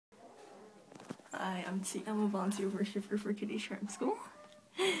Hi, I'm T. I'm a volunteer worshiper for Kitty Charm School.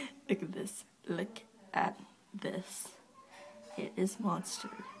 Look at this. Look at this. It is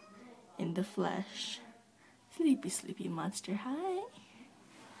Monster in the flesh. Sleepy, sleepy Monster. Hi.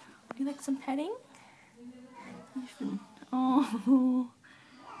 Would you like some petting? Oh.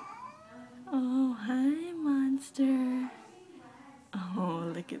 Oh, hi, Monster.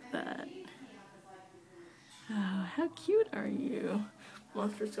 Oh, look at that. Oh, how cute are you?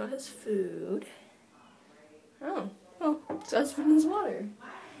 Monster's got his food. Oh, he's got his food in his water.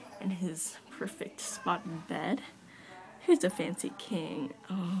 And his perfect spot in bed. Who's a fancy king?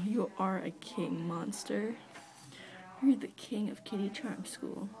 Oh, you are a king, Monster. You're the king of Kitty Charm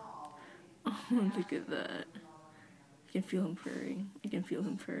School. Oh, look at that. I can feel him purring. I can feel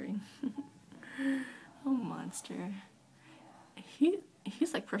him purring. Oh, Monster.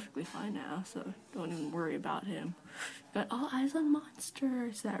 He's like perfectly fine now, so don't even worry about him. Got all eyes on Monster.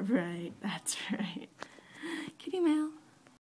 Is that right? That's right.